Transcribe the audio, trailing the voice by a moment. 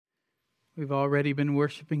We've already been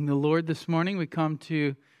worshiping the Lord this morning. We come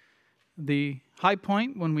to the high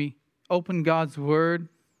point when we open God's Word,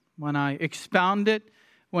 when I expound it,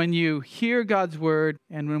 when you hear God's Word,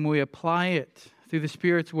 and when we apply it through the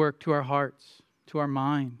Spirit's work to our hearts, to our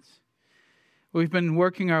minds. We've been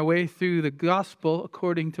working our way through the gospel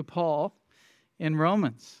according to Paul in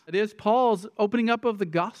Romans. It is Paul's opening up of the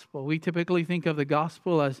gospel. We typically think of the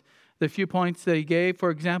gospel as the few points that he gave,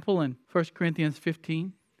 for example, in 1 Corinthians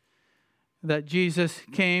 15. That Jesus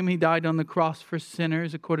came, He died on the cross for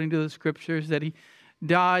sinners according to the Scriptures, that He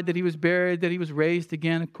died, that He was buried, that He was raised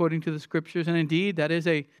again according to the Scriptures. And indeed, that is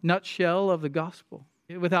a nutshell of the gospel.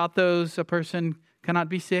 Without those, a person cannot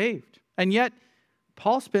be saved. And yet,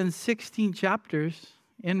 Paul spends 16 chapters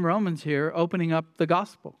in Romans here opening up the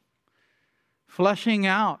gospel, fleshing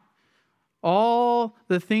out all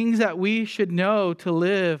the things that we should know to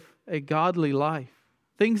live a godly life,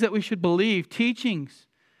 things that we should believe, teachings,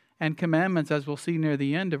 and commandments, as we'll see near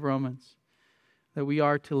the end of Romans, that we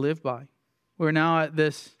are to live by. We're now at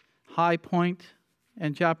this high point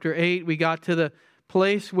in chapter 8. We got to the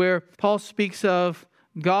place where Paul speaks of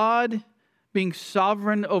God being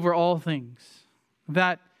sovereign over all things.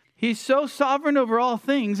 That He's so sovereign over all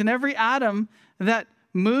things, and every atom that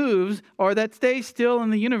moves or that stays still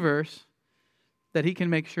in the universe, that He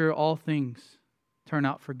can make sure all things turn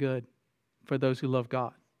out for good for those who love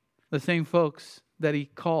God. The same folks that He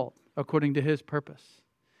called according to His purpose.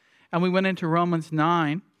 And we went into Romans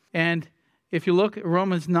 9, and if you look at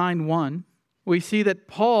Romans 9:1, we see that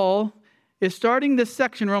Paul is starting this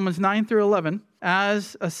section, Romans 9 through 11,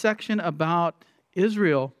 as a section about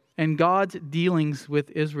Israel and God's dealings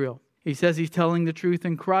with Israel. He says he's telling the truth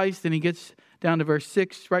in Christ, and he gets down to verse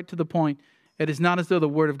 6, right to the point. It is not as though the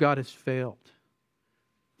word of God has failed,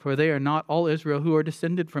 for they are not all Israel who are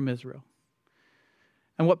descended from Israel.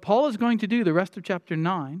 And what Paul is going to do the rest of chapter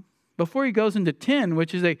 9, before he goes into 10,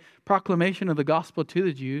 which is a proclamation of the gospel to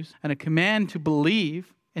the Jews and a command to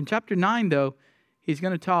believe, in chapter 9, though, he's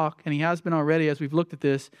going to talk, and he has been already as we've looked at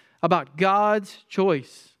this, about God's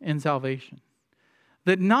choice in salvation.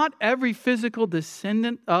 That not every physical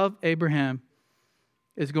descendant of Abraham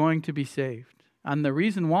is going to be saved. And the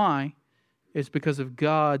reason why is because of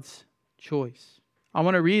God's choice. I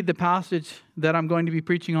want to read the passage that I'm going to be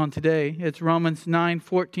preaching on today. It's Romans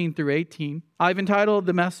 9:14 through 18. I've entitled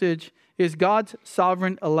the message, Is God's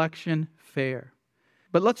Sovereign Election Fair?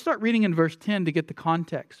 But let's start reading in verse 10 to get the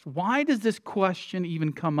context. Why does this question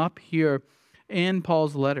even come up here in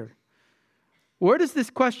Paul's letter? Where does this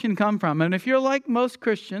question come from? And if you're like most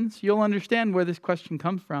Christians, you'll understand where this question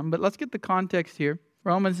comes from. But let's get the context here.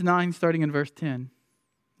 Romans 9, starting in verse 10.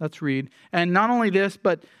 Let's read. And not only this,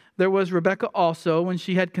 but there was Rebekah also, when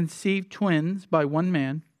she had conceived twins by one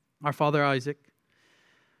man, our father Isaac.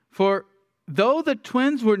 For though the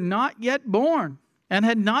twins were not yet born and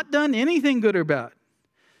had not done anything good or bad,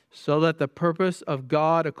 so that the purpose of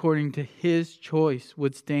God according to His choice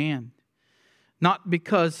would stand, not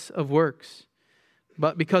because of works,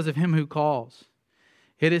 but because of Him who calls.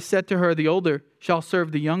 It is said to her, the older shall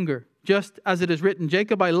serve the younger, just as it is written,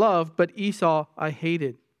 Jacob I loved, but Esau I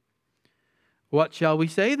hated. What shall we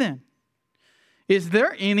say then? Is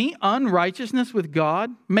there any unrighteousness with God?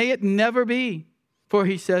 May it never be. For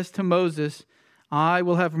He says to Moses, I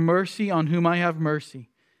will have mercy on whom I have mercy,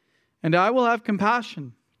 and I will have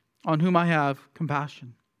compassion on whom I have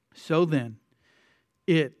compassion. So then,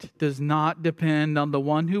 it does not depend on the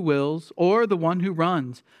one who wills or the one who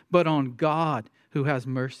runs, but on God who has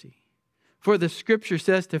mercy. For the Scripture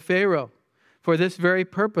says to Pharaoh, For this very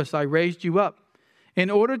purpose I raised you up, in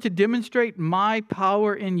order to demonstrate my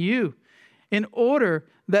power in you, in order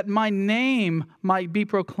that my name might be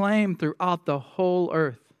proclaimed throughout the whole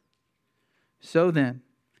earth. So then,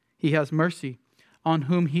 He has mercy on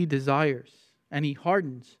whom He desires, and He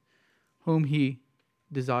hardens whom He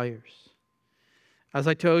desires. As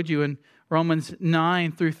I told you in Romans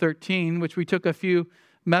 9 through 13, which we took a few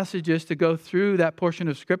messages to go through that portion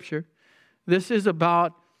of Scripture, this is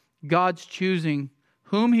about God's choosing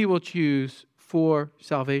whom He will choose for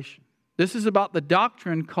salvation. This is about the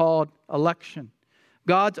doctrine called election.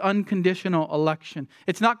 God's unconditional election.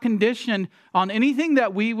 It's not conditioned on anything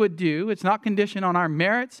that we would do. It's not conditioned on our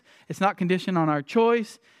merits. It's not conditioned on our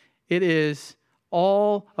choice. It is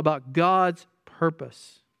all about God's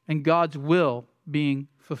purpose and God's will being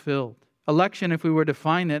fulfilled. Election, if we were to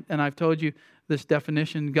define it, and I've told you this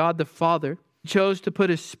definition, God the Father chose to put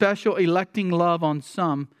His special electing love on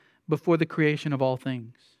some before the creation of all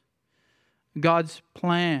things. God's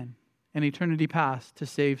plan in eternity past to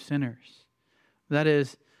save sinners. That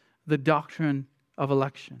is the doctrine of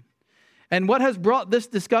election. And what has brought this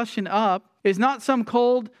discussion up is not some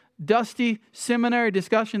cold dusty seminary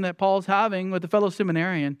discussion that Paul's having with a fellow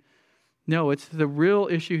seminarian. No, it's the real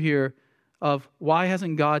issue here of why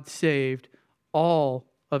hasn't God saved all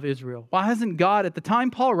of Israel? Why hasn't God, at the time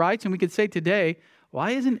Paul writes, and we could say today,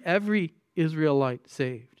 why isn't every Israelite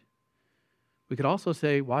saved? We could also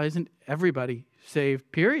say, why isn't everybody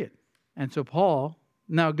saved, period? And so Paul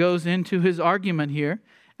now goes into his argument here,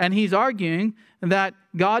 and he's arguing that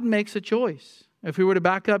God makes a choice. If we were to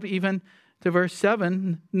back up even to verse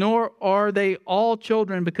 7, nor are they all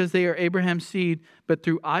children because they are Abraham's seed, but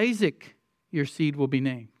through Isaac your seed will be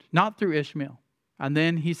named, not through Ishmael. And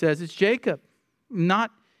then he says it's Jacob,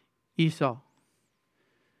 not Esau.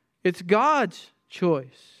 It's God's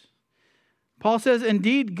choice. Paul says,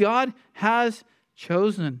 indeed, God has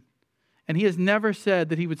chosen. And he has never said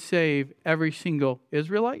that he would save every single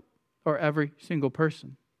Israelite or every single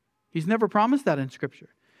person. He's never promised that in Scripture.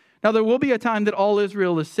 Now, there will be a time that all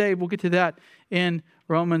Israel is saved. We'll get to that in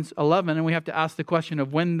Romans 11, and we have to ask the question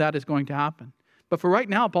of when that is going to happen. But for right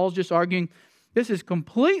now, Paul's just arguing this is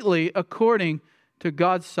completely according to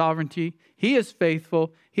God's sovereignty. He is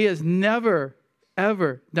faithful. He has never,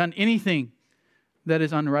 ever done anything that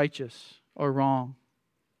is unrighteous or wrong.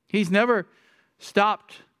 He's never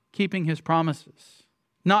stopped keeping his promises,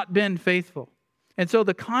 not been faithful. And so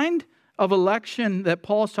the kind of election that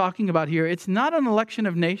Paul's talking about here, it's not an election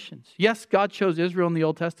of nations. Yes, God chose Israel in the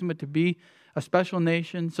Old Testament to be a special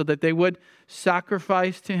nation so that they would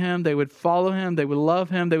sacrifice to him, they would follow him, they would love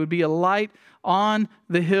him, they would be a light on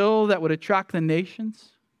the hill that would attract the nations.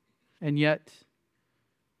 And yet,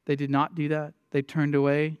 they did not do that. They turned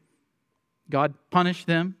away. God punished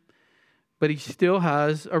them, but he still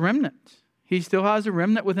has a remnant. He still has a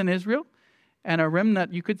remnant within Israel and a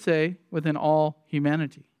remnant, you could say, within all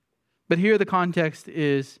humanity. But here the context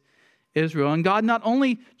is Israel. And God not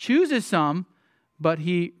only chooses some, but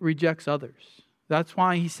he rejects others. That's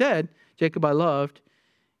why he said, Jacob I loved,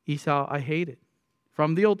 Esau I hated.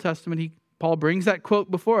 From the Old Testament, Paul brings that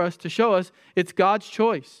quote before us to show us it's God's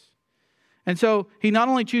choice. And so he not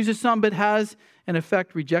only chooses some, but has, in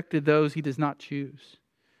effect, rejected those he does not choose.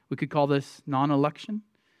 We could call this non-election.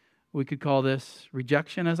 We could call this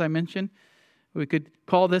rejection, as I mentioned. We could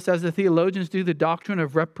call this, as the theologians do, the doctrine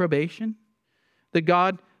of reprobation. That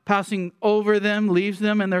God, passing over them, leaves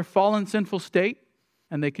them in their fallen sinful state,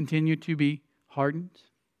 and they continue to be hardened.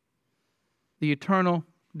 The eternal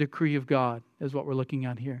decree of God is what we're looking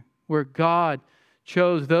at here, where God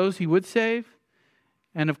chose those he would save,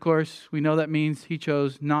 and of course, we know that means he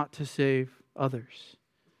chose not to save others.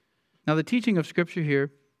 Now, the teaching of Scripture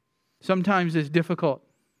here sometimes is difficult,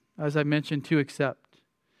 as I mentioned, to accept.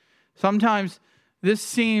 Sometimes this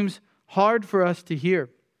seems hard for us to hear,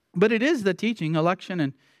 but it is the teaching,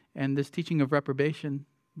 election, and this teaching of reprobation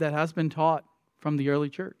that has been taught from the early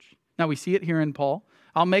church. Now, we see it here in Paul.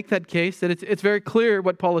 I'll make that case that it's very clear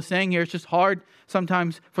what Paul is saying here. It's just hard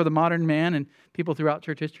sometimes for the modern man and people throughout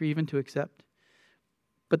church history even to accept.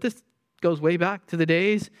 But this goes way back to the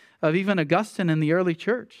days of even Augustine in the early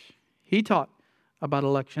church. He taught about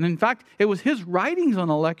election. In fact, it was his writings on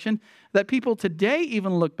election that people today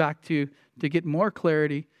even look back to get more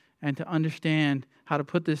clarity and to understand how to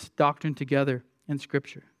put this doctrine together in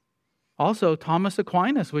Scripture. Also, Thomas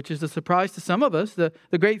Aquinas, which is a surprise to some of us, the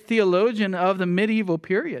great theologian of the medieval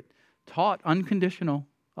period, taught unconditional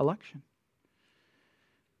election.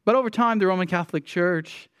 But over time, the Roman Catholic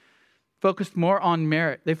Church focused more on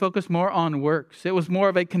merit. They focused more on works. It was more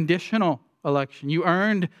of a conditional election. You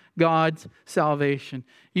earned God's salvation.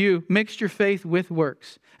 You mixed your faith with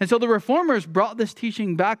works. And so the Reformers brought this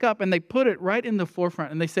teaching back up and they put it right in the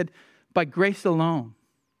forefront. And they said, by grace alone,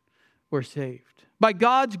 we're saved. By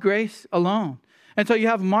God's grace alone. And so you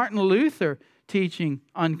have Martin Luther teaching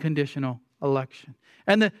unconditional election.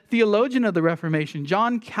 And the theologian of the Reformation,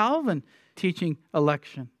 John Calvin, teaching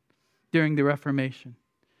election during the Reformation.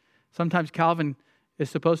 Sometimes Calvin is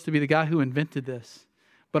supposed to be the guy who invented this.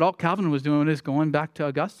 But all Calvin was doing is going back to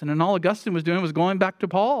Augustine. And all Augustine was doing was going back to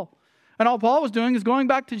Paul. And all Paul was doing is going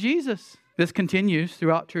back to Jesus. This continues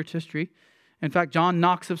throughout church history. In fact, John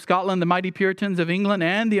Knox of Scotland, the mighty Puritans of England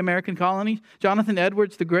and the American colonies, Jonathan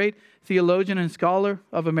Edwards, the great theologian and scholar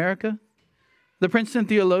of America, the Princeton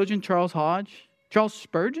theologian Charles Hodge, Charles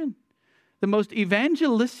Spurgeon, the most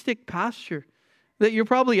evangelistic pastor that you're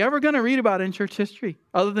probably ever going to read about in church history,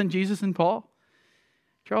 other than Jesus and Paul.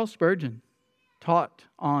 Charles Spurgeon taught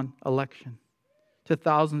on election to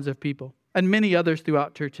thousands of people and many others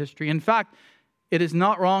throughout church history. In fact, it is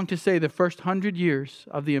not wrong to say the first 100 years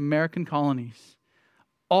of the American colonies,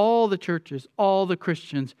 all the churches, all the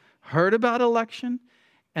Christians heard about election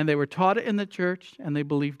and they were taught it in the church and they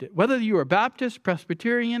believed it. Whether you were Baptist,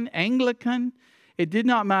 Presbyterian, Anglican, It did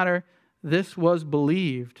not matter. This was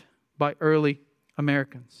believed by early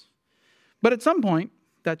Americans. But at some point,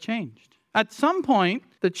 that changed. At some point,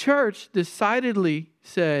 the church decidedly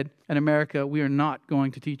said, in America, we are not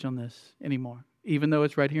going to teach on this anymore, even though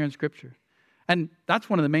it's right here in Scripture. And that's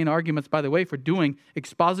one of the main arguments, by the way, for doing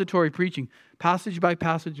expository preaching, passage by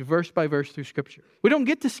passage, verse by verse through Scripture. We don't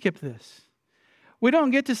get to skip this. We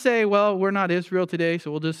don't get to say, well, we're not Israel today,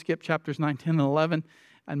 so we'll just skip chapters 9, 10, and 11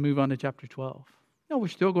 and move on to chapter 12. No, we're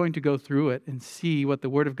still going to go through it and see what the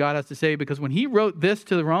Word of God has to say, because when he wrote this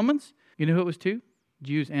to the Romans, you know who it was to?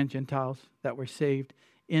 Jews and Gentiles that were saved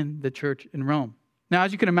in the church in Rome. Now,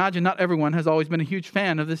 as you can imagine, not everyone has always been a huge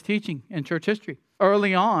fan of this teaching in church history.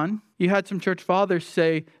 Early on, you had some church fathers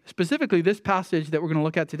say, specifically this passage that we're going to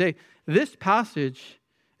look at today, this passage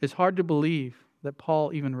is hard to believe that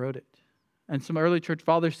Paul even wrote it. And some early church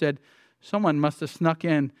fathers said, someone must have snuck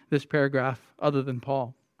in this paragraph other than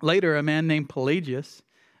Paul. Later, a man named Pelagius,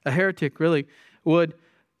 a heretic really, would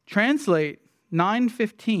translate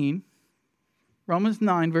 9:15, Romans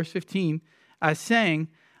 9, verse 15, as saying,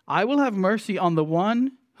 I will have mercy on the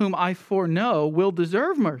one whom I foreknow will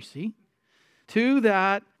deserve mercy, to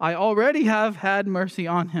that I already have had mercy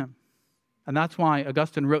on him. And that's why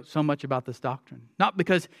Augustine wrote so much about this doctrine. Not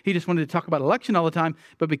because he just wanted to talk about election all the time,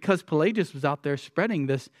 but because Pelagius was out there spreading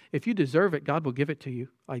this, if you deserve it, God will give it to you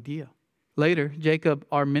idea. Later, Jacob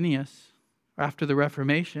Arminius, after the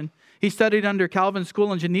Reformation, he studied under Calvin's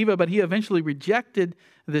school in Geneva, but he eventually rejected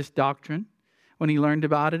this doctrine when he learned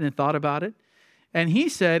about it and thought about it. And he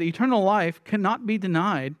said eternal life cannot be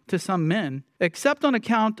denied to some men except on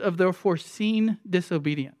account of their foreseen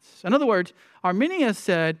disobedience. In other words, Arminius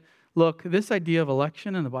said, look, this idea of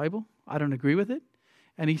election in the Bible, I don't agree with it.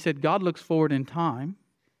 And he said God looks forward in time.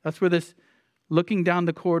 That's where this looking down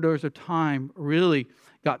the corridors of time really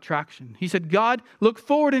got traction. He said God looked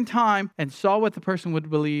forward in time and saw what the person would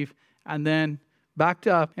believe, and then backed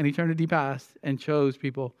up in eternity past and chose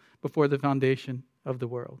people before the foundation of the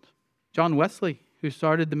world. John Wesley, who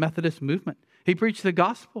started the Methodist movement, he preached the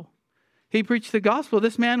gospel. He preached the gospel.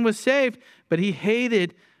 This man was saved, but he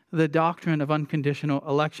hated the doctrine of unconditional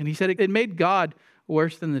election. He said it made God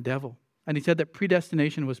worse than the devil. And he said that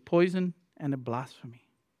predestination was poison and a blasphemy.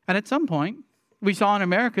 And at some point, we saw in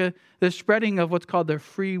America the spreading of what's called the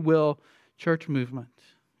free will church movement.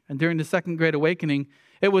 And during the Second Great Awakening,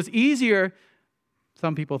 it was easier,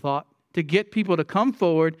 some people thought, to get people to come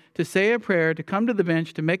forward, to say a prayer, to come to the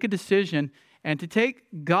bench, to make a decision, and to take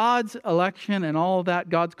God's election and all of that,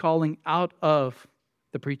 God's calling, out of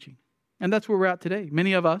the preaching. And that's where we're at today.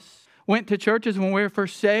 Many of us went to churches when we were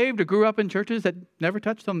first saved or grew up in churches that never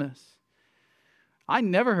touched on this. I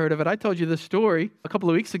never heard of it. I told you this story a couple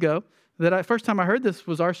of weeks ago that first time I heard this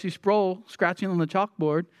was R.C. Sproul scratching on the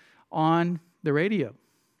chalkboard on the radio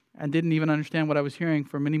and didn't even understand what I was hearing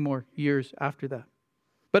for many more years after that.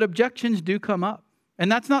 But objections do come up, and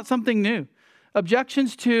that's not something new.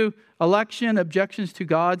 Objections to election, objections to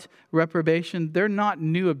God's reprobation, they're not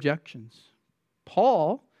new objections.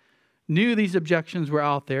 Paul knew these objections were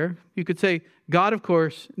out there. You could say God, of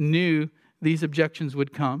course, knew these objections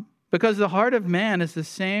would come because the heart of man is the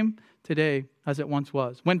same today as it once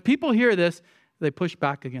was. When people hear this, they push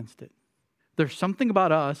back against it. There's something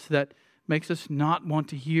about us that makes us not want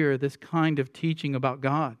to hear this kind of teaching about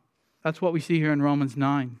God. That's what we see here in Romans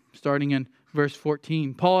 9, starting in verse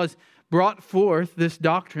 14. Paul has brought forth this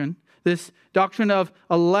doctrine of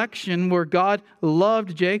election where God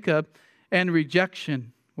loved Jacob, and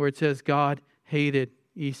rejection where it says God hated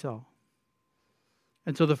Esau.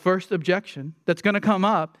 And so the first objection that's going to come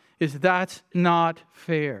up is that's not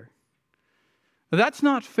fair. That's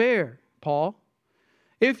not fair, Paul.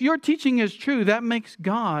 If your teaching is true, that makes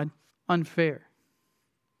God unfair.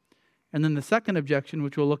 And then the second objection,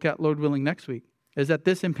 which we'll look at, Lord willing, next week, is that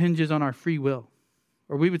this impinges on our free will.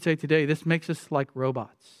 Or we would say today, this makes us like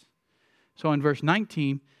robots. So in verse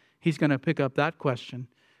 19, he's going to pick up that question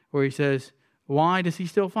where he says, why does he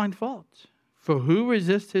still find fault? For who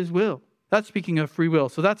resists his will? That's speaking of free will.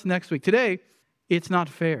 So that's next week. Today, it's not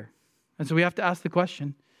fair. And so we have to ask the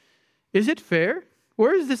question, is it fair?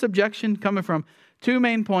 Where is this objection coming from? Two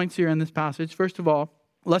main points here in this passage. First of all,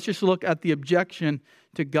 let's just look at the objection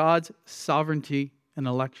to God's sovereignty and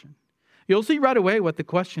election. You'll see right away what the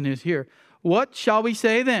question is here. What shall we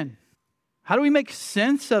say then? How do we make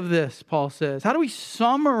sense of this, Paul says? How do we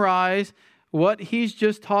summarize what he's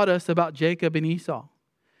just taught us about Jacob and Esau?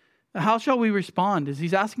 How shall we respond? As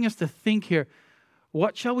he's asking us to think here,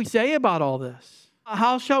 what shall we say about all this?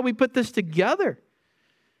 How shall we put this together?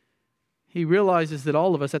 He realizes that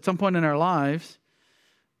all of us at some point in our lives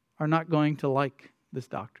are not going to like this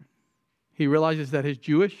doctrine. He realizes that his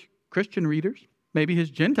Jewish Christian readers maybe his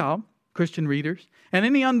Gentile Christian readers, and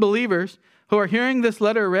any unbelievers who are hearing this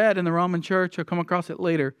letter read in the Roman church or come across it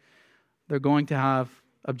later, they're going to have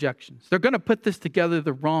objections. They're going to put this together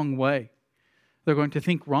the wrong way. They're going to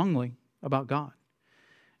think wrongly about God.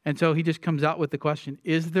 And so he just comes out with the question,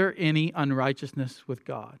 is there any unrighteousness with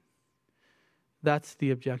God? That's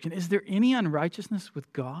the objection. Is there any unrighteousness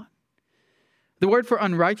with God? The word for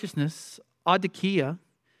unrighteousness, adikia,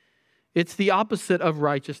 it's the opposite of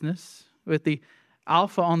righteousness. With the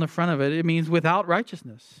alpha on the front of it, it means without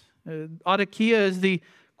righteousness. Adikia is the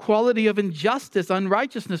quality of injustice,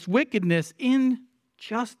 unrighteousness, wickedness,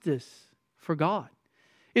 injustice for God.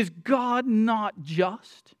 Is God not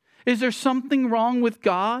just? Is there something wrong with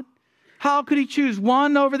God? How could he choose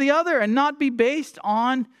one over the other and not be based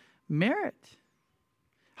on merit?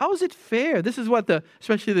 How is it fair? This is what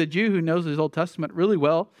especially the Jew who knows his Old Testament really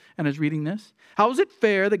well and is reading this. How is it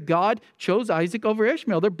fair that God chose Isaac over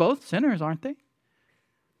Ishmael? They're both sinners, aren't they?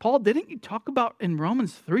 Paul, didn't you talk about in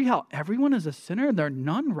Romans 3 how everyone is a sinner and they're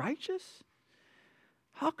none righteous?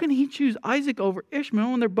 How can he choose Isaac over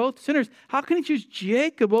Ishmael when they're both sinners? How can he choose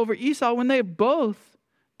Jacob over Esau when they both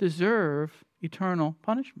deserve eternal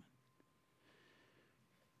punishment?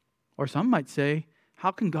 Or some might say, how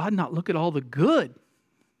can God not look at all the good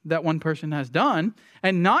that one person has done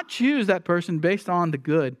and not choose that person based on the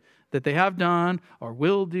good that they have done or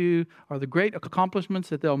will do or the great accomplishments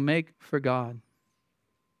that they'll make for God?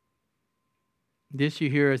 The issue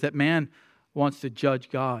here is that man wants to judge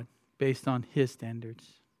God based on his standards,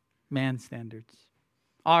 man's standards,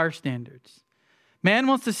 our standards. Man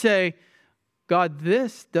wants to say, God,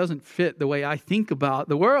 this doesn't fit the way I think about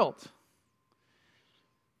the world.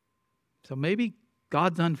 So maybe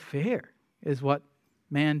God's unfair is what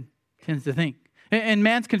man tends to think. And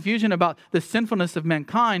man's confusion about the sinfulness of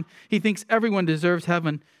mankind, he thinks everyone deserves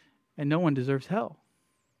heaven and no one deserves hell.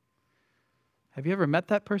 Have you ever met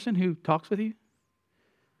that person who talks with you?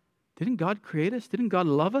 Didn't God create us? Didn't God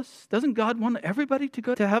love us? Doesn't God want everybody to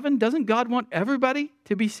go to heaven? Doesn't God want everybody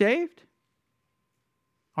to be saved?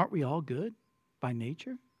 Aren't we all good by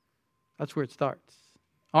nature? That's where it starts.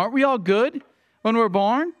 Aren't we all good when we're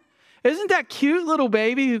born? Isn't that cute little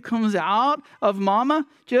baby who comes out of mama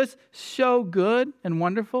just so good and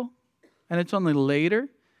wonderful? And it's only later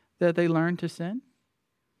that they learn to sin?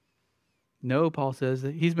 No, Paul says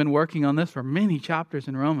that he's been working on this for many chapters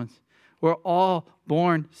in Romans. We're all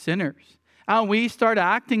born sinners. And we start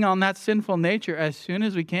acting on that sinful nature as soon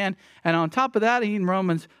as we can. And on top of that, in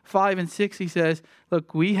Romans 5 and 6, he says,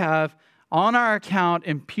 look, we have on our account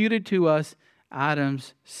imputed to us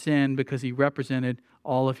Adam's sin because he represented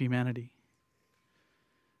all of humanity.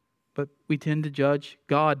 But we tend to judge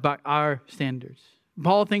God by our standards.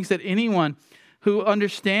 Paul thinks that anyone who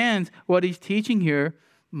understands what he's teaching here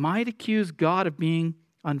might accuse God of being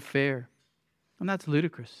unfair. And that's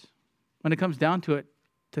ludicrous. When it comes down to it,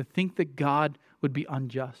 to think that God would be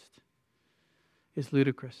unjust is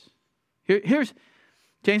ludicrous. Here's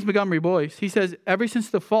James Montgomery Boyce. He says, ever since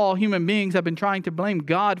the fall, human beings have been trying to blame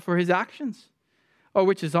God for his actions, or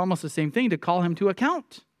which is almost the same thing, to call him to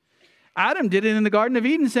account. Adam did it in the Garden of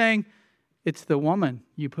Eden, saying, it's the woman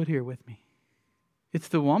you put here with me. It's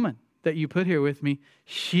the woman that you put here with me.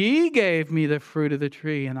 She gave me the fruit of the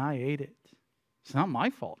tree and I ate it. It's not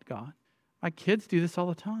my fault, God. My kids do this all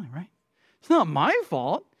the time, right? It's not my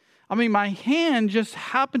fault. I mean, my hand just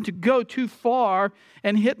happened to go too far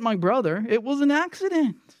and hit my brother. It was an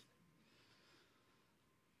accident.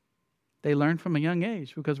 They learned from a young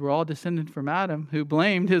age because we're all descended from Adam, who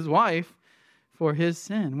blamed his wife for his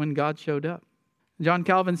sin when God showed up. John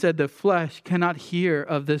Calvin said, the flesh cannot hear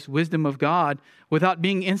of this wisdom of God without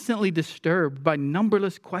being instantly disturbed by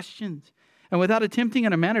numberless questions and without attempting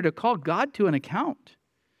in a manner to call God to an account.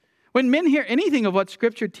 When men hear anything of what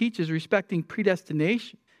Scripture teaches respecting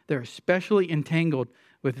predestination, they're especially entangled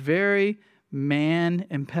with very man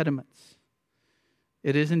impediments.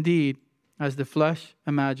 It is indeed, as the flesh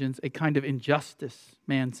imagines, a kind of injustice,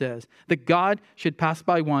 man says, that God should pass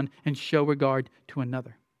by one and show regard to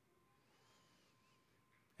another.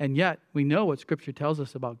 And yet, we know what Scripture tells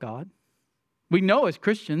us about God. We know as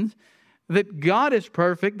Christians that God is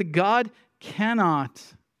perfect, that God cannot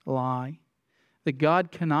lie, that God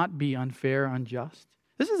cannot be unfair, unjust.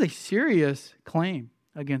 This is a serious claim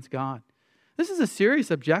against God. This is a serious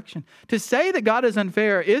objection. To say that God is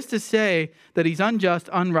unfair is to say that he's unjust,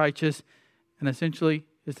 unrighteous, and essentially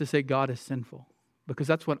is to say God is sinful. Because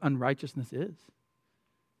that's what unrighteousness is.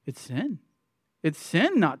 It's sin. It's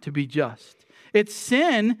sin not to be just. It's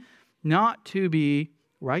sin not to be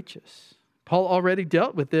righteous. Paul already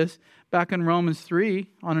dealt with this back in Romans 3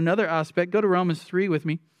 on another aspect. Go to Romans 3 with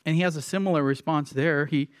me. And he has a similar response there.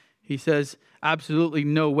 He He says, absolutely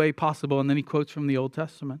no way possible. And then he quotes from the Old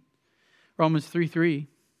Testament. Romans 3:3.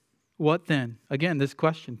 What then? Again, this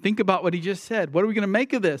question. Think about what he just said. What are we going to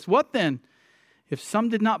make of this? What then? If some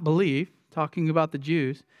did not believe, talking about the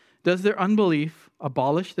Jews, does their unbelief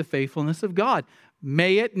abolish the faithfulness of God?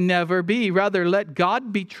 May it never be. Rather, let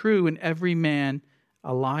God be true and every man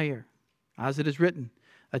a liar. As it is written,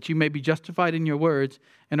 that you may be justified in your words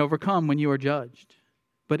and overcome when you are judged.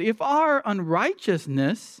 But if our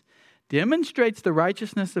unrighteousness demonstrates the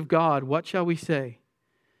righteousness of God, what shall we say?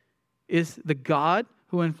 Is the God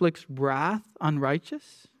who inflicts wrath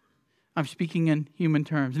unrighteous? I'm speaking in human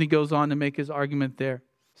terms. And he goes on to make his argument there.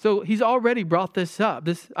 So he's already brought this up.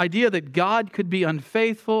 This idea that God could be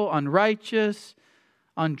unfaithful, unrighteous,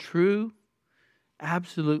 untrue.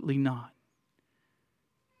 Absolutely not.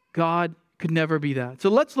 God could never be that. So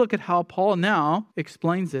let's look at how Paul now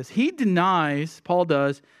explains this. He denies, Paul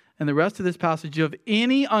does, and the rest of this passage, of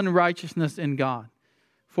any unrighteousness in God.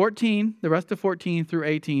 14, the rest of 14 through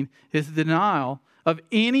 18 is the denial of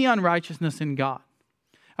any unrighteousness in God.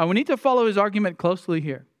 And we need to follow his argument closely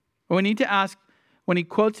here. We need to ask, when he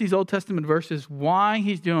quotes these Old Testament verses, why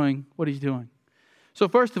he's doing what he's doing. So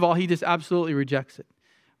first of all, he just absolutely rejects it.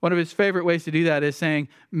 One of his favorite ways to do that is saying,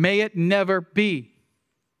 may it never be.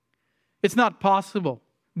 It's not possible.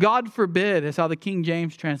 God forbid is how the King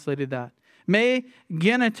James translated that. Me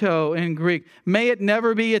geneto in Greek. May it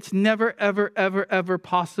never be. It's never, ever, ever, ever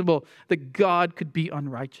possible that God could be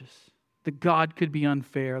unrighteous, that God could be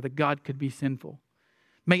unfair, that God could be sinful.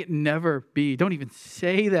 May it never be. Don't even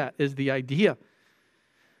say that is the idea.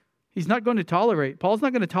 He's not going to tolerate, Paul's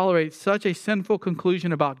not going to tolerate such a sinful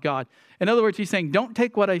conclusion about God. In other words, he's saying, don't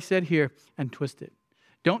take what I said here and twist it.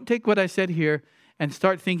 Don't take what I said here and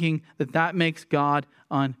start thinking that that makes God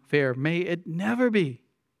unfair. May it never be.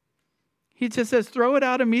 He just says, throw it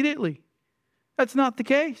out immediately. That's not the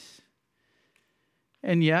case.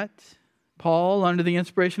 And yet, Paul, under the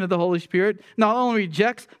inspiration of the Holy Spirit, not only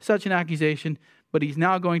rejects such an accusation, but he's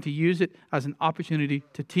now going to use it as an opportunity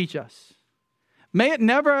to teach us. May it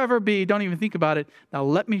never ever be. Don't even think about it. Now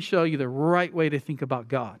let me show you the right way to think about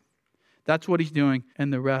God. That's what he's doing in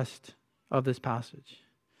the rest of this passage.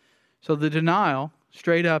 So the denial,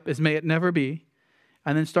 straight up, is may it never be.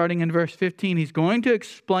 And then starting in verse 15, he's going to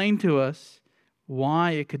explain to us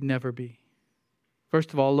why it could never be.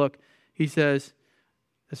 First of all, look, he says,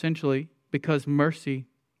 essentially, because mercy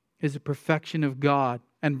is a perfection of God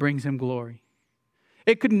and brings him glory.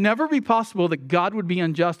 It could never be possible that God would be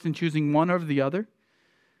unjust in choosing one over the other,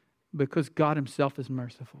 because God himself is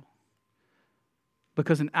merciful.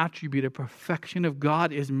 Because an attribute, a perfection of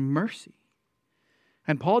God is mercy.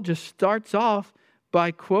 And Paul just starts off by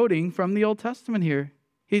quoting from the Old Testament here.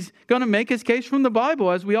 He's going to make his case from the Bible,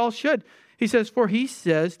 as we all should. He says, for he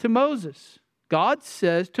says to Moses. God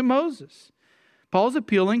says to Moses. Paul's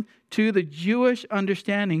appealing to the Jewish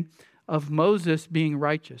understanding of Moses being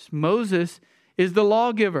righteous. Moses is the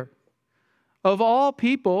lawgiver. Of all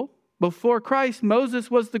people before Christ, Moses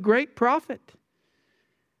was the great prophet.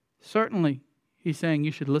 Certainly, he's saying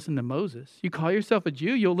you should listen to Moses. You call yourself a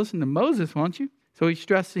Jew, you'll listen to Moses, won't you? So he's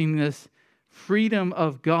stressing this freedom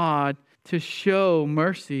of God to show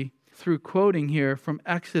mercy through quoting here from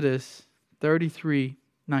Exodus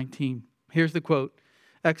 33:19. Here's the quote.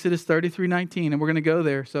 Exodus 33:19, and we're going to go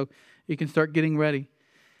there so you can start getting ready.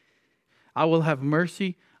 I will have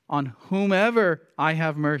mercy on whomever I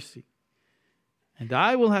have mercy, and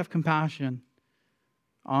I will have compassion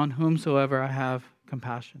on whomsoever I have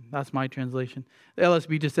compassion. That's my translation. The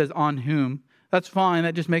LSB just says on whom. That's fine.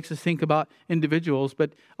 That just makes us think about individuals.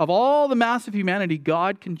 But of all the mass of humanity,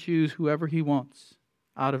 God can choose whoever he wants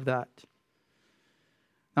out of that.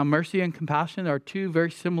 Now, mercy and compassion are two very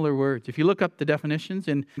similar words. If you look up the definitions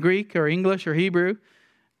in Greek or English or Hebrew,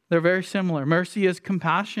 they're very similar. Mercy is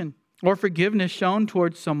compassion or forgiveness shown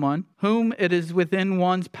towards someone whom it is within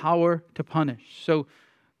one's power to punish. So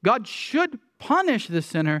God should punish the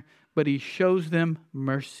sinner, but he shows them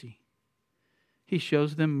mercy. He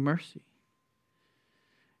shows them mercy.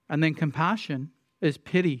 And then compassion is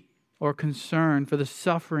pity or concern for the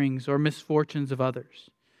sufferings or misfortunes of others.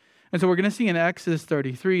 And so we're going to see in Exodus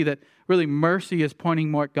 33 that really mercy is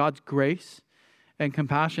pointing more at God's grace, and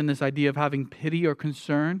compassion, this idea of having pity or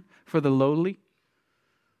concern for the lowly,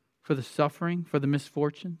 for the suffering, for the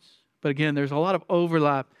misfortunes. But again, there's a lot of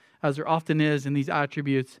overlap, as there often is in these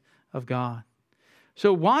attributes of God.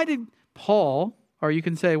 So why did Paul, or you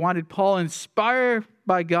can say, why did Paul, inspired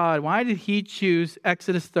by God, why did he choose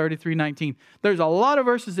Exodus 33:19? There's a lot of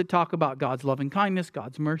verses that talk about God's loving kindness,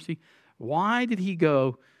 God's mercy. Why did he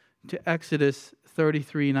go to Exodus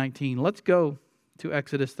 33:19? Let's go to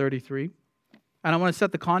Exodus 33. And I want to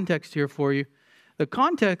set the context here for you. The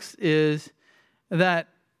context is that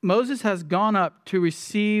Moses has gone up to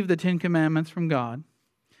receive the Ten Commandments from God,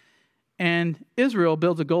 and Israel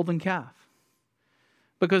builds a golden calf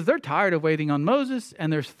because they're tired of waiting on Moses,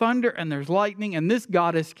 and there's thunder and there's lightning, and this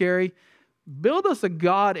God is scary. Build us a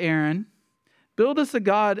God, Aaron. Build us a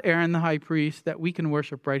God, Aaron the high priest, that we can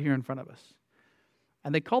worship right here in front of us.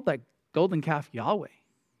 And they called that golden calf Yahweh.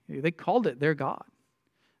 They called it their God,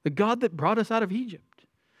 the God that brought us out of Egypt.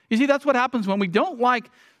 You see, that's what happens when we don't like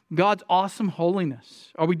God's awesome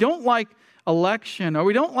holiness, or we don't like election, or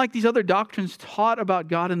we don't like these other doctrines taught about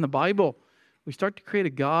God in the Bible. We start to create a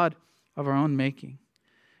God of our own making.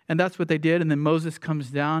 And that's what they did. And then Moses comes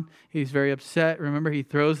down. He's very upset. Remember, he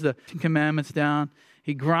throws the Ten Commandments down.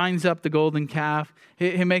 He grinds up the golden calf.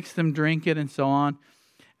 He makes them drink it and so on.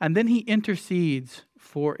 And then he intercedes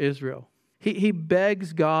for Israel. He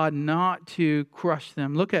begs God not to crush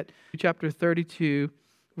them. Look at chapter 32,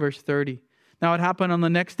 verse 30. Now it happened on the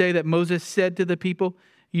next day that Moses said to the people,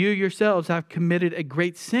 "You yourselves have committed a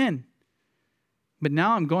great sin. But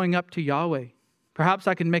now I'm going up to Yahweh. Perhaps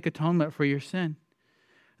I can make atonement for your sin."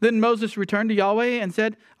 Then Moses returned to Yahweh and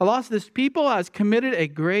said, "Alas, this people has committed a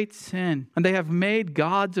great sin, and they have made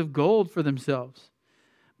gods of gold for themselves.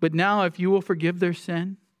 But now if you will forgive their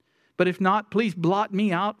sin, but if not, please blot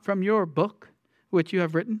me out from your book, which you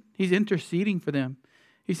have written." He's interceding for them.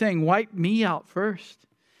 He's saying, wipe me out first.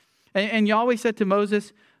 And Yahweh said to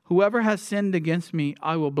Moses, "Whoever has sinned against me,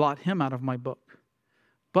 I will blot him out of my book.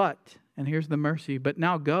 But," and here's the mercy, "but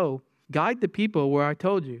now go, guide the people where I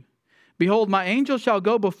told you. Behold, my angel shall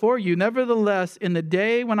go before you. Nevertheless, in the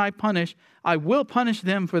day when I will punish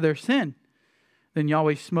them for their sin." Then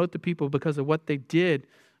Yahweh smote the people because of what they did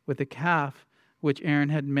with the calf which Aaron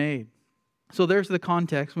had made. So there's the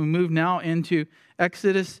context. We move now into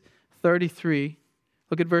Exodus 33.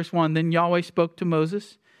 Look at verse 1. Then Yahweh spoke to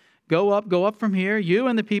Moses, go up from here, you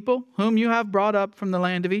and the people whom you have brought up from the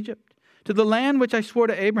land of Egypt, to the land which I swore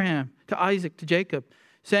to Abraham, to Isaac, to Jacob,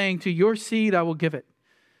 saying, to your seed I will give it."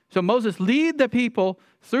 So Moses, lead the people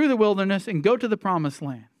through the wilderness and go to the promised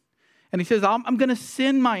land. And he says, I'm going to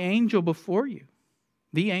send my angel before you,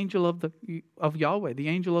 the angel of Yahweh, the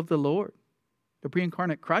angel of the Lord, the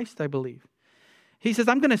pre-incarnate Christ, I believe. He says,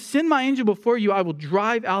 I'm going to send my angel before you. I will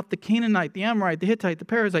drive out the Canaanite, the Amorite, the Hittite, the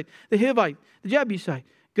Perizzite, the Hivite, the Jebusite.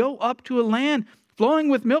 Go up to a land flowing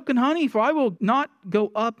with milk and honey, for I will not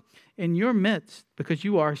go up in your midst, because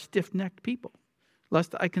you are a stiff-necked people,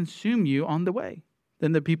 lest I consume you on the way.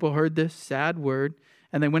 Then the people heard this sad word,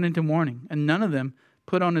 and they went into mourning, and none of them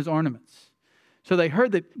put on his ornaments. So they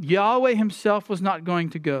heard that Yahweh himself was not going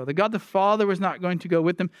to go. The God the Father was not going to go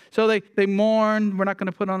with them. So they mourned. We're not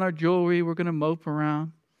going to put on our jewelry. We're going to mope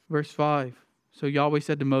around. Verse 5. So Yahweh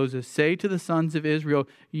said to Moses, "Say to the sons of Israel,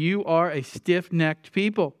 you are a stiff-necked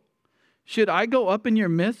people. Should I go up in your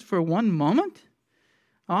midst for one moment?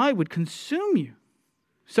 I would consume you.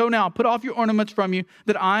 So now put off your ornaments from you,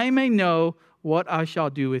 that I may know what I shall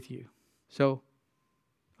do with you." So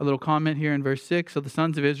a little comment here in verse 6. So the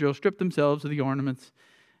sons of Israel stripped themselves of the ornaments,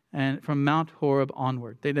 and from Mount Horeb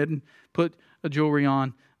onward. They didn't put a jewelry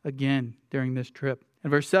on again during this trip. In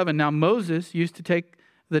verse 7, now Moses used to take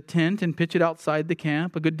the tent and pitch it outside the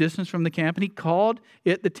camp, a good distance from the camp, and he called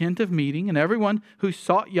it the tent of meeting. And everyone who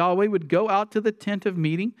sought Yahweh would go out to the tent of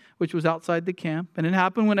meeting, which was outside the camp. And it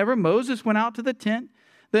happened whenever Moses went out to the tent,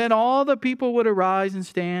 then all the people would arise and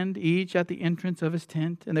stand, each at the entrance of his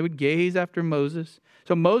tent, and they would gaze after Moses.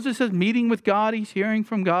 So Moses is meeting with God. He's hearing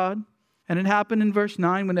from God. And it happened in verse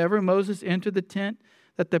 9, whenever Moses entered the tent,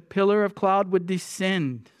 that the pillar of cloud would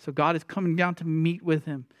descend. So God is coming down to meet with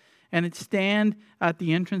him. And it'd stand at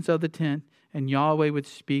the entrance of the tent, and Yahweh would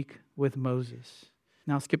speak with Moses.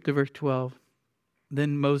 Now skip to verse 12.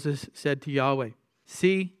 Then Moses said to Yahweh,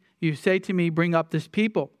 "See, you say to me, bring up this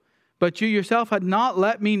people. But you yourself had not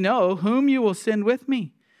let me know whom you will send with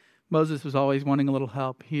me." Moses was always wanting a little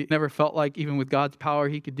help. He never felt like even with God's power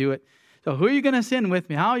he could do it. So who are you going to send with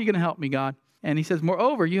me? How are you going to help me, God? And he says,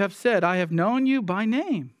 "Moreover, you have said, I have known you by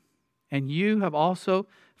name, and you have also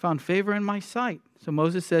found favor in my sight." So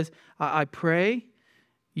Moses says, I pray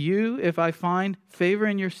you, if I find favor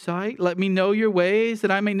in your sight, let me know your ways,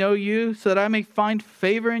 that I may know you, so that I may find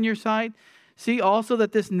favor in your sight. See also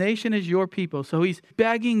that this nation is your people. So he's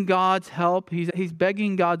begging God's help. He's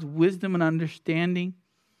begging God's wisdom and understanding.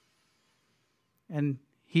 And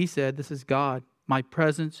he said, this is God, "My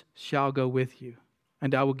presence shall go with you,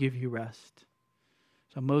 and I will give you rest."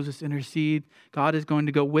 So Moses intercedes. God is going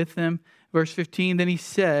to go with them. Verse 15, then he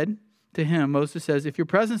said to him, Moses says, "If your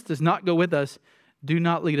presence does not go with us, do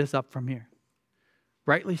not lead us up from here."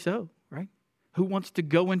 Rightly so, right? Who wants to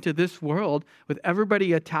go into this world with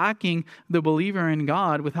everybody attacking the believer in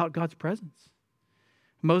God without God's presence?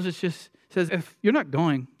 Moses just says, if you're not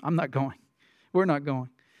going, I'm not going. We're not going.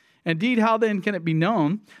 Indeed, how then can it be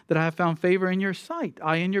known that I have found favor in your sight,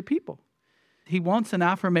 I and your people? He wants an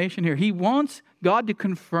affirmation here. He wants God to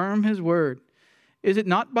confirm his word. Is it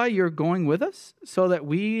not by your going with us, so that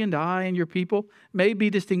we and I and your people may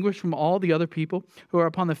be distinguished from all the other people who are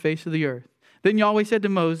upon the face of the earth? Then Yahweh said to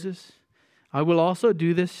Moses, I will also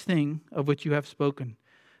do this thing of which you have spoken,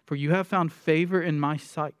 for you have found favor in my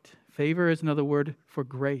sight. Favor is another word for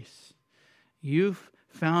grace. You've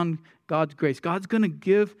found God's grace. God's going to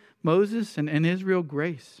give Moses and Israel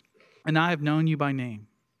grace. And I have known you by name.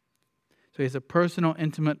 So he has a personal,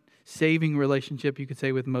 intimate, saving relationship, you could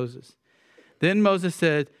say, with Moses. Then Moses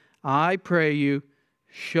said, I pray you,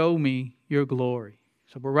 show me your glory.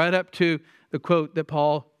 So we're right up to the quote that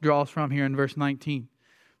Paul draws from here in verse 19.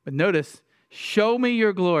 But notice, show me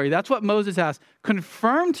your glory. That's what Moses asked.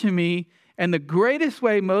 Confirm to me, and the greatest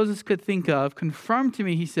way Moses could think of, confirm to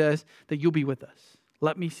me, he says, that you'll be with us.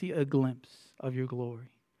 Let me see a glimpse of your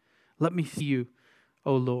glory. Let me see you,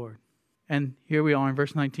 O Lord. And here we are in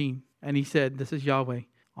verse 19. And he said, this is Yahweh,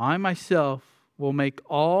 I myself will make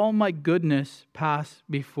all my goodness pass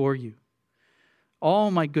before you. All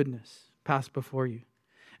my goodness pass before you.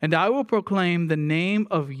 And I will proclaim the name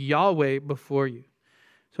of Yahweh before you.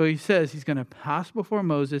 So he says he's going to pass before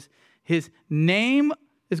Moses. His name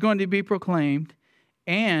is going to be proclaimed.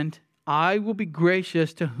 And I will be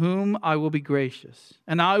gracious to whom I will be gracious.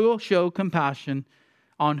 And I will show compassion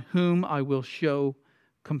on whom I will show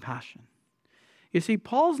compassion. You see,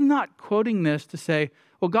 Paul's not quoting this to say,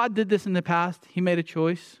 well, God did this in the past. He made a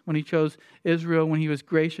choice when he chose Israel, when he was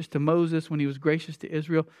gracious to Moses, when he was gracious to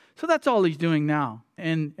Israel. So that's all he's doing now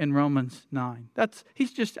in Romans 9.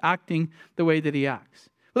 He's just acting the way that he acts.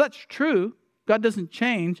 Well, that's true. God doesn't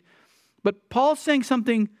change. But Paul's saying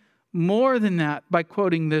something more than that by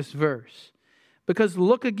quoting this verse. Because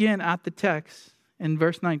look again at the text in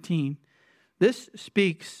verse 19. This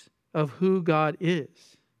speaks of who God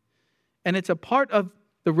is. And it's a part of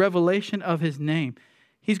the revelation of his name.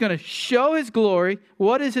 He's going to show his glory.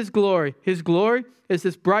 What is his glory? His glory is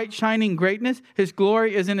this bright, shining greatness. His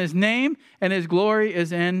glory is in his name, and his glory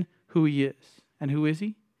is in who he is. And who is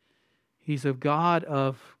he? He's a God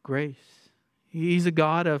of grace. He's a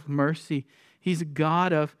God of mercy. He's a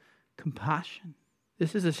God of compassion.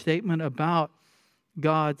 This is a statement about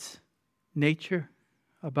God's nature,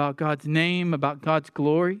 about God's name, about God's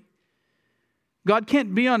glory. God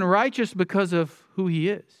can't be unrighteous because of who he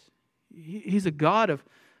is. He's a God of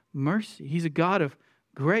mercy. He's a God of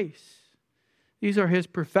grace. These are his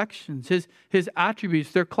perfections, his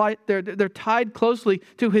attributes. They're tied closely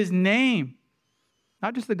to his name.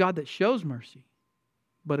 Not just the God that shows mercy,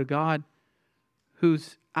 but a God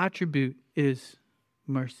whose attribute is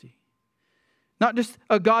mercy. Not just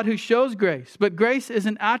a God who shows grace, but grace is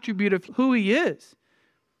an attribute of who he is.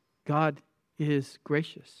 God is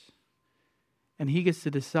gracious. And he gets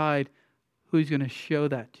to decide who he's going to show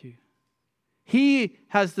that to. He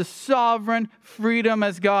has the sovereign freedom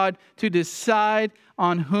as God to decide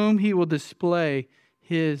on whom he will display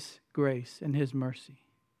his grace and his mercy.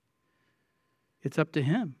 It's up to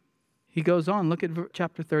him. He goes on. Look at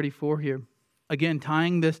chapter 34 here. Again,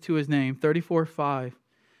 tying this to his name, 34:5.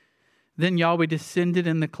 Then Yahweh descended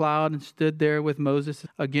in the cloud and stood there with Moses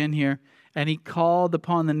again here. And he called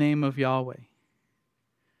upon the name of Yahweh.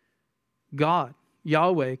 God,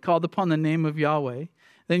 Yahweh, called upon the name of Yahweh.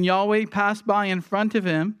 Then Yahweh passed by in front of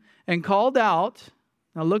him and called out.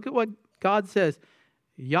 Now look at what God says.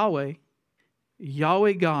 Yahweh,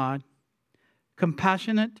 Yahweh God,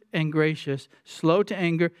 compassionate and gracious, slow to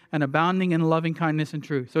anger, and abounding in loving kindness and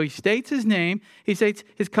truth. So he states his name. He states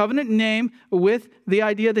his covenant name with the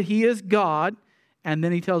idea that he is God. And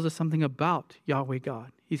then he tells us something about Yahweh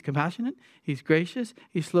God. He's compassionate. He's gracious.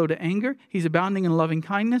 He's slow to anger. He's abounding in loving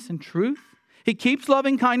kindness and truth. He keeps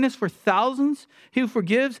loving kindness for thousands. He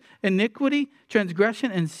forgives iniquity,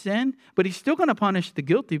 transgression, and sin. But he's still going to punish the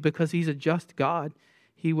guilty because he's a just God.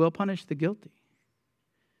 He will punish the guilty.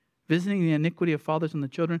 Visiting the iniquity of fathers on the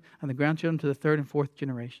children and the grandchildren to the third and fourth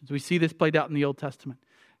generations. We see this played out in the Old Testament.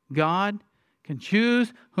 God can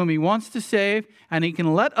choose whom he wants to save, and he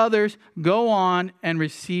can let others go on and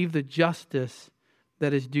receive the justice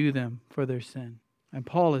that is due them for their sin. And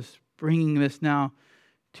Paul is bringing this now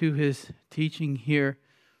to his teaching here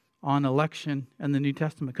on election in the New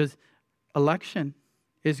Testament, because election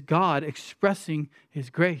is God expressing his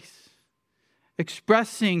grace,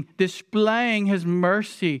 displaying his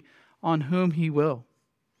mercy on whom he will.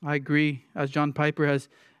 I agree, as John Piper has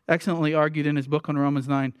excellently argued in his book on Romans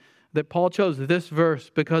 9, that Paul chose this verse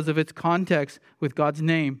because of its context with God's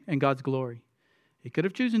name and God's glory. He could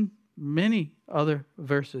have chosen many other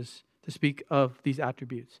verses to speak of these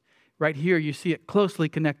attributes. Right here, you see it closely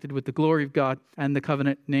connected with the glory of God and the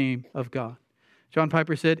covenant name of God. John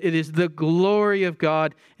Piper said, it is the glory of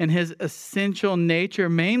God and his essential nature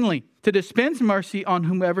mainly to dispense mercy on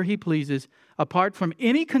whomever he pleases, apart from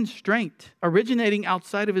any constraint originating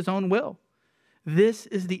outside of his own will. This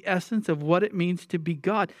is the essence of what it means to be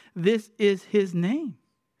God. This is his name.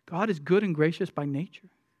 God is good and gracious by nature.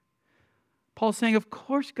 Paul's saying, of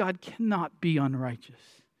course God cannot be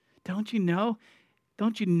unrighteous. Don't you know?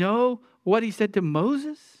 Don't you know what he said to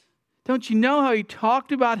Moses? Don't you know how he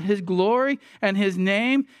talked about his glory and his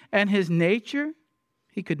name and his nature?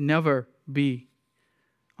 He could never be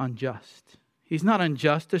unjust. He's not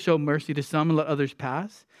unjust to show mercy to some and let others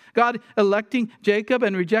pass. God electing Jacob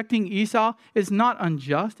and rejecting Esau is not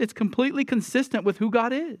unjust. It's completely consistent with who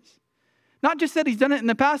God is. Not just that he's done it in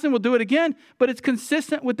the past and will do it again, but it's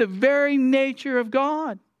consistent with the very nature of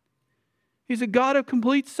God. He's a God of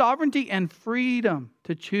complete sovereignty and freedom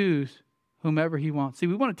to choose whomever he wants. See,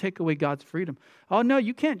 we want to take away God's freedom. Oh, no,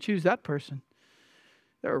 you can't choose that person.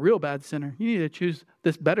 They're a real bad sinner. You need to choose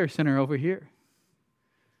this better sinner over here.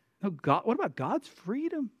 No, God, what about God's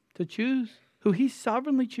freedom to choose who he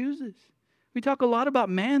sovereignly chooses? We talk a lot about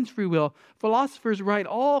man's free will. Philosophers write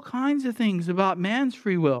all kinds of things about man's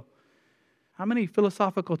free will. How many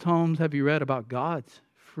philosophical tomes have you read about God's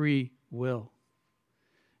free will?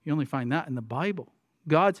 You only find that in the Bible.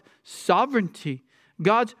 God's sovereignty,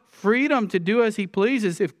 God's freedom to do as he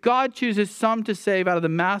pleases. If God chooses some to save out of the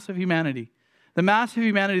mass of humanity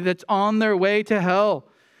that's on their way to hell,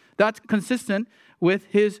 that's consistent with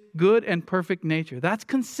his good and perfect nature. That's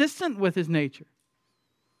consistent with his nature.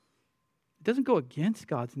 It doesn't go against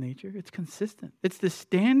God's nature. It's consistent. It's the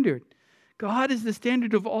standard. God is the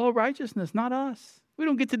standard of all righteousness, not us. We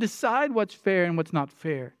don't get to decide what's fair and what's not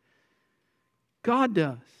fair. God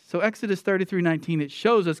does. So Exodus 33:19, it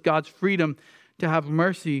shows us God's freedom to have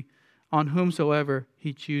mercy on whomsoever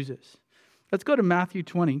he chooses. Let's go to Matthew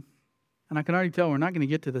 20. And I can already tell we're not going to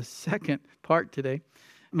get to the second part today.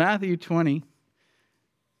 Matthew 20.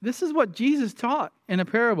 This is what Jesus taught in a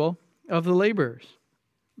parable of the laborers.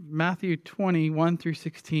 Matthew 20, 1 through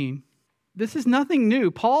 16. This is nothing new.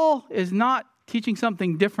 Paul is not teaching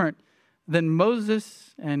something different than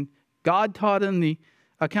Moses and God taught in the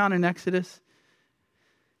account in Exodus.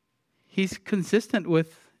 He's consistent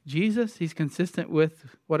with Jesus. He's consistent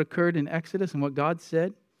with what occurred in Exodus and what God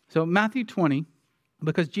said. So Matthew 20,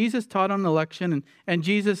 because Jesus taught on election, and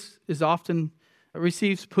Jesus is often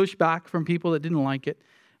receives pushback from people that didn't like it.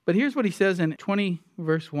 But here's what he says in 20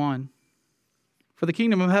 verse 1. For the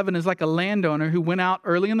kingdom of heaven is like a landowner who went out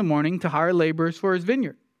early in the morning to hire laborers for his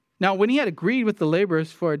vineyard. Now, when he had agreed with the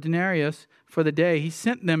laborers for a denarius for the day, he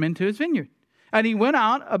sent them into his vineyard. And he went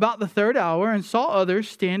out about the third hour and saw others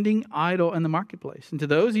standing idle in the marketplace. And to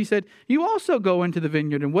those he said, you also go into the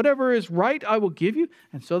vineyard, and whatever is right I will give you.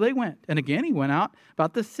 And so they went. And again he went out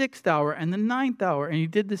about the 6th hour and the 9th hour, and he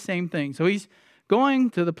did the same thing. So he's going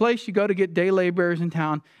to the place you go to get day laborers in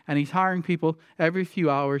town, and he's hiring people every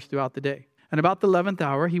few hours throughout the day. And about the 11th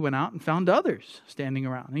hour he went out and found others standing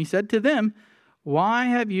around. And he said to them, why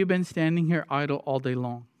have you been standing here idle all day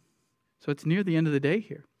long? So it's near the end of the day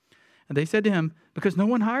here. And they said to him, because no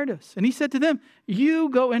one hired us. And he said to them, you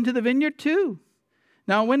go into the vineyard too.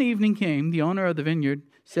 Now when evening came, the owner of the vineyard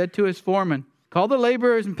said to his foreman, call the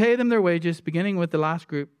laborers and pay them their wages, beginning with the last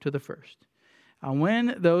group to the first. And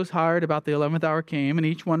when those hired about the 11th hour came, and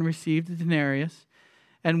each one received a denarius,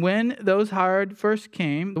 and when those hired first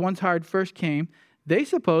came, the ones hired first came, they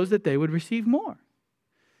supposed that they would receive more.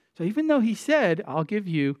 So even though he said, I'll give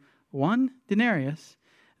you 1 denarius,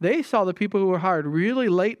 they saw the people who were hired really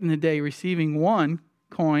late in the day receiving 1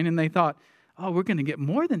 coin, and they thought, oh, we're going to get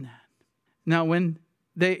more than that. Now, when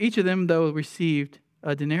each of them, though, received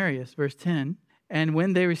a denarius, verse 10, and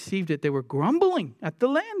when they received it, they were grumbling at the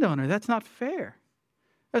landowner. That's not fair.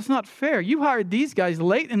 That's not fair. You hired these guys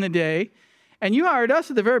late in the day, and you hired us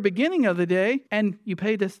at the very beginning of the day, and you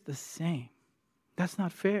paid us the same. That's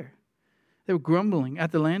not fair. They were grumbling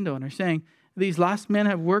at the landowner, saying, these last men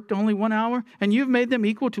have worked only 1 hour, and you've made them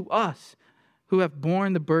equal to us, who have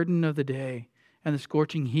borne the burden of the day and the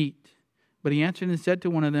scorching heat. But he answered and said to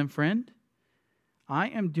one of them, friend, I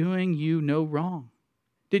am doing you no wrong.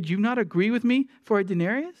 Did you not agree with me for a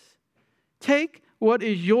denarius? Take what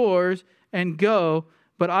is yours and go,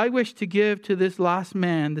 but I wish to give to this last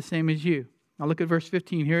man the same as you. Now look at verse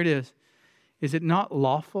 15. Here it is. Is it not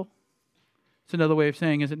lawful? It's another way of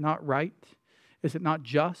saying, is it not right? Is it not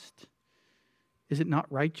just? Is it not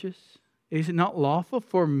righteous? Is it not lawful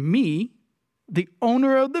for me, the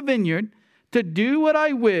owner of the vineyard, to do what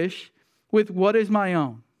I wish with what is my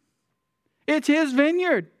own? It's his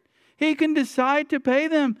vineyard. He can decide to pay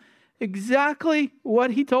them exactly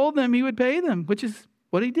what he told them he would pay them, which is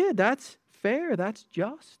what he did. That's fair. That's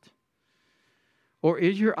just. Or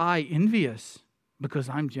is your eye envious because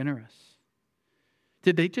I'm generous?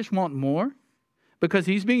 Did they just want more? Because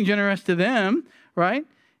he's being generous to them, right?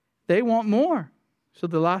 They want more. So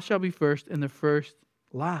the last shall be first and the first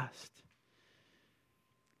last.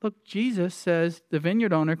 Look, Jesus says the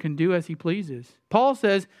vineyard owner can do as he pleases. Paul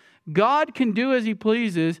says God can do as he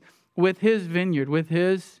pleases with his vineyard, with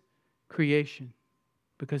his creation.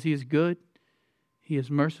 Because he is good, he is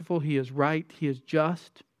merciful, he is right, he is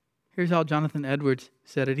just. Here's how Jonathan Edwards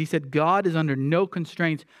said it. He said, God is under no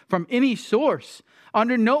constraints from any source,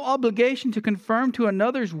 under no obligation to conform to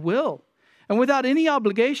another's will, and without any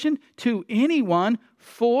obligation to anyone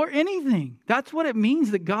for anything. That's what it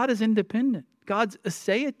means that God is independent. God's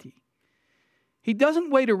aseity. He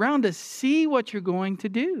doesn't wait around to see what you're going to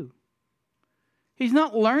do. He's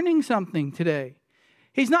not learning something today.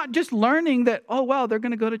 He's not just learning that, oh, wow, they're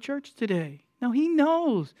going to go to church today. No, he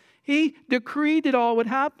knows. He decreed it all would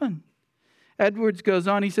happen. Edwards goes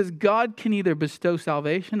on, he says, God can either bestow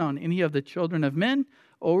salvation on any of the children of men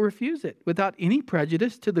or refuse it without any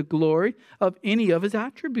prejudice to the glory of any of his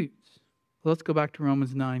attributes. Let's go back to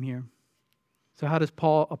Romans 9 here. So how does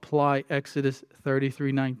Paul apply Exodus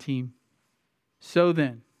 33:19? So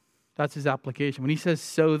then, that's his application. When he says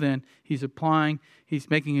so then, he's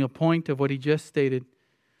making a point of what he just stated.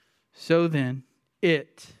 So then,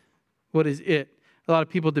 what is it? A lot of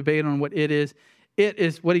people debate on what it is. It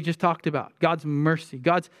is what he just talked about. God's mercy,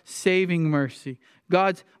 God's saving mercy,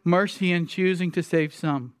 God's mercy in choosing to save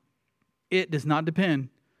some. It does not depend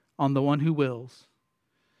on the one who wills.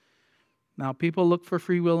 Now, people look for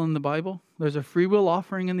free will in the Bible. There's a free will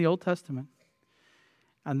offering in the Old Testament.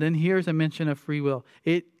 And then here's a mention of free will.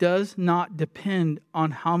 It does not depend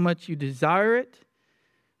on how much you desire it.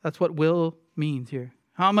 That's what will means here.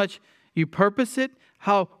 How much you purpose it,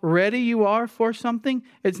 how ready you are for something.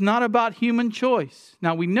 It's not about human choice.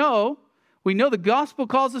 Now we know the gospel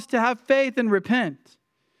calls us to have faith and repent.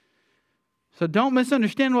 So don't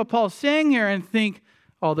misunderstand what Paul's saying here and think,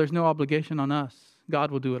 oh, there's no obligation on us.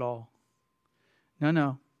 God will do it all.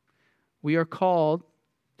 No. We are called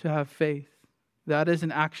to have faith. That is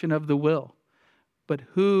an action of the will. But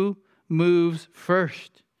who moves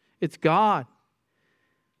first? It's God.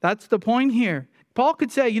 That's the point here. Paul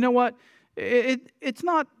could say, you know what? It's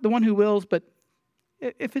not the one who wills, but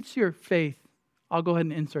if it's your faith, I'll go ahead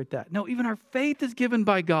and insert that. No, even our faith is given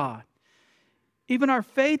by God. Even our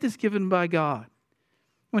faith is given by God.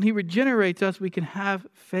 When he regenerates us, we can have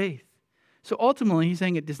faith. So ultimately, he's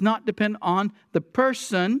saying it does not depend on the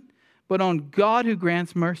person, but on God who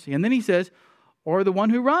grants mercy. And then he says, or the one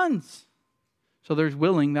who runs. So there's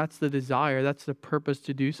willing, that's the desire, that's the purpose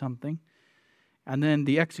to do something. And then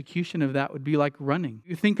the execution of that would be like running.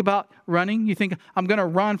 You think about running, you think, I'm going to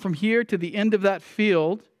run from here to the end of that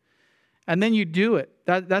field, and then you do it.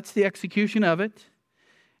 That's the execution of it.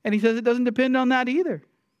 And he says it doesn't depend on that either.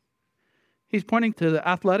 He's pointing to the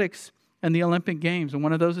athletics and the Olympic Games, and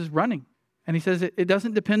one of those is running. And he says it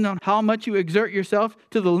doesn't depend on how much you exert yourself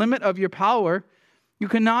to the limit of your power. You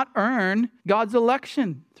cannot earn God's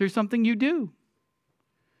election through something you do.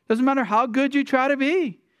 Doesn't matter how good you try to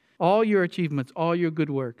be. All your achievements, all your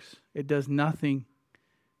good works, it does nothing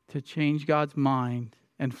to change God's mind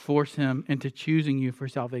and force him into choosing you for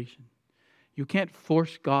salvation. You can't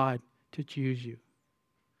force God to choose you.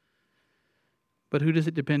 But who does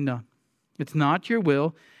it depend on? It's not your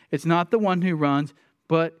will. It's not the one who runs,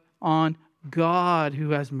 but on God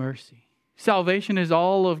who has mercy. Salvation is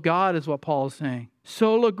all of God, is what Paul is saying.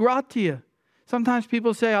 Sola gratia. Sometimes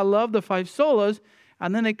people say, I love the 5 solas,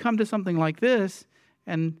 and then they come to something like this,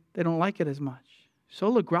 and they don't like it as much.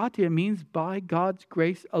 Sola gratia means by God's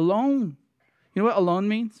grace alone. You know what alone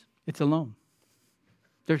means? It's alone.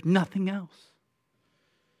 There's nothing else.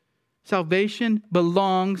 Salvation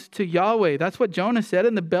belongs to Yahweh. That's what Jonah said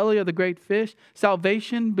in the belly of the great fish.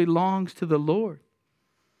 Salvation belongs to the Lord.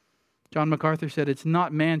 John MacArthur said, it's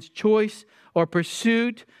not man's choice or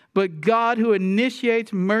pursuit, but God who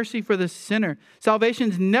initiates mercy for the sinner. Salvation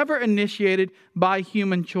is never initiated by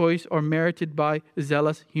human choice or merited by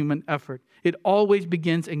zealous human effort. It always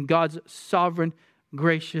begins in God's sovereign,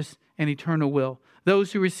 gracious, and eternal will.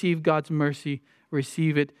 Those who receive God's mercy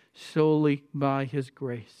receive it solely by his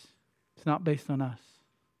grace. It's not based on us.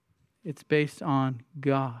 It's based on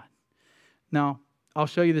God. Now, I'll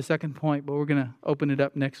show you the second point, but we're going to open it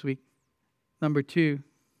up next week. Number 2,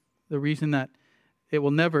 the reason that it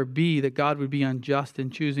will never be that God would be unjust in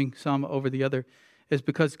choosing some over the other, is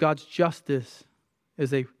because God's justice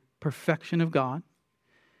is a perfection of God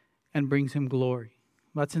and brings him glory.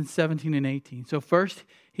 That's in 17 and 18. So first,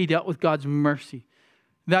 he dealt with God's mercy.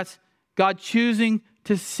 That's God choosing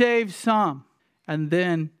to save some. And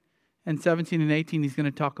then in 17 and 18, he's going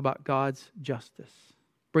to talk about God's justice,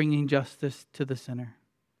 bringing justice to the sinner.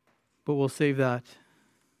 But we'll save that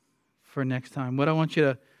for next time. What I want you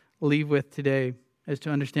to leave with today is to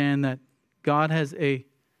understand that God has a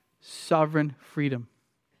sovereign freedom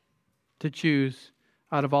to choose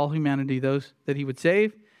out of all humanity those that he would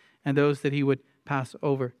save and those that he would pass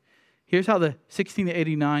over. Here's how the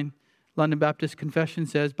 1689 London Baptist Confession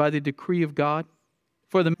says, by the decree of God,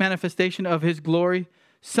 for the manifestation of his glory,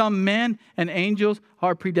 some men and angels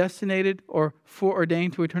are predestinated or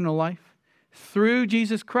foreordained to eternal life through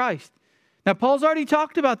Jesus Christ. Now, Paul's already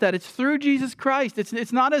talked about that. It's through Jesus Christ.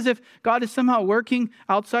 It's not as if God is somehow working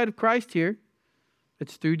outside of Christ here.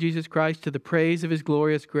 It's through Jesus Christ to the praise of his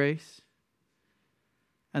glorious grace.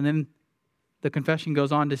 And then the confession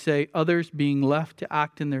goes on to say, others being left to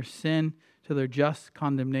act in their sin to their just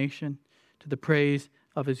condemnation, to the praise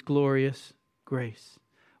of his glorious grace.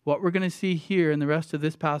 What we're going to see here in the rest of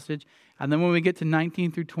this passage, and then when we get to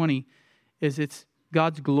 19 through 20, is it's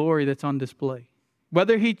God's glory that's on display.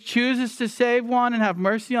 Whether he chooses to save one and have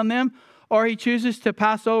mercy on them, or he chooses to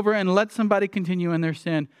pass over and let somebody continue in their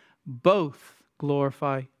sin, both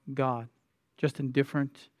glorify God, just in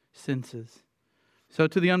different senses. So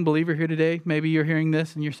to the unbeliever here today, maybe you're hearing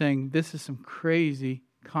this and you're saying, this is some crazy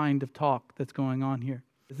kind of talk that's going on here.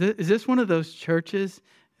 Is this one of those churches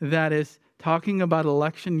that is talking about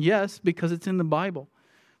election? Yes, because it's in the Bible.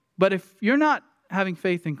 But if you're not having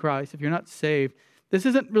faith in Christ, if you're not saved, this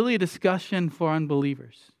isn't really a discussion for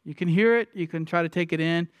unbelievers. You can hear it, you can try to take it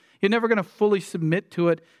in. You're never going to fully submit to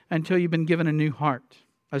it until you've been given a new heart.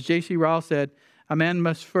 As J.C. Ryle said, a man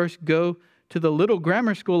must first go to the little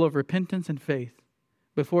grammar school of repentance and faith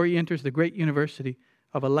before he enters the great university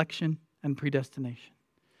of election and predestination.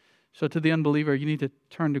 So to the unbeliever, you need to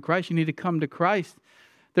turn to Christ. You need to come to Christ.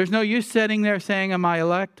 There's no use sitting there saying, am I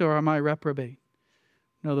elect or am I reprobate?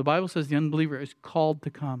 No, the Bible says the unbeliever is called to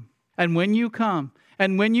come. And when you come,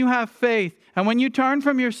 and when you have faith, and when you turn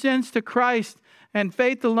from your sins to Christ and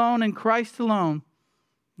faith alone and Christ alone,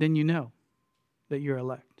 then you know that you're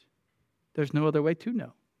elect. There's no other way to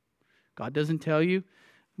know. God doesn't tell you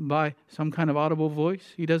by some kind of audible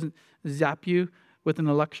voice. He doesn't zap you with an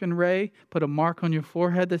election ray, put a mark on your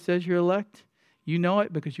forehead that says you're elect. You know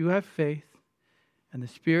it because you have faith, and the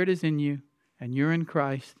Spirit is in you, and you're in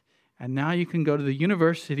Christ. And now you can go to the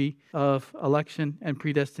university of election and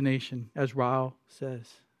predestination, as Ryle says.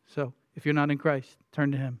 So if you're not in Christ,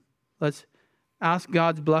 turn to him. Let's ask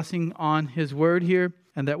God's blessing on his word here,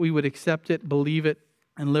 and that we would accept it, believe it,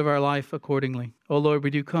 and live our life accordingly. Oh Lord,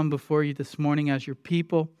 we do come before you this morning as your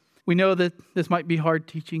people. We know that this might be hard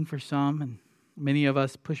teaching for some, and many of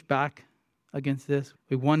us push back against this.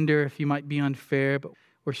 We wonder if you might be unfair, but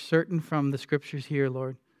we're certain from the scriptures here,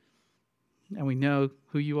 Lord, and we know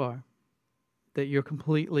who you are, that you're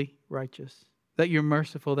completely righteous, that you're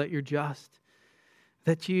merciful, that you're just,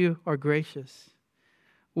 that you are gracious.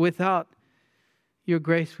 Without your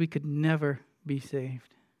grace, we could never be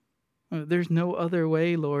saved. There's no other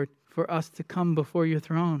way, Lord, for us to come before your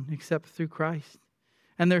throne except through Christ.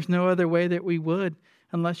 And there's no other way that we would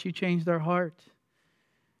unless you changed our heart.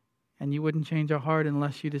 And you wouldn't change our heart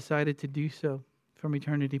unless you decided to do so from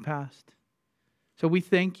eternity past. So we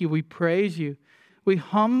thank you, we praise you. We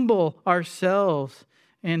humble ourselves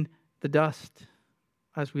in the dust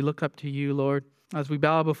as we look up to you, Lord, as we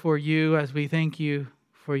bow before you, as we thank you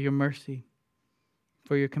for your mercy,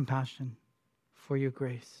 for your compassion, for your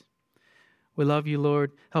grace. We love you,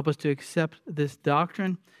 Lord. Help us to accept this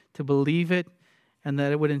doctrine, to believe it, and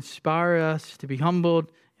that it would inspire us to be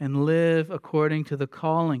humbled and live according to the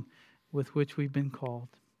calling with which we've been called.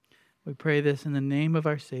 We pray this in the name of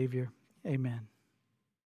our Savior. Amen.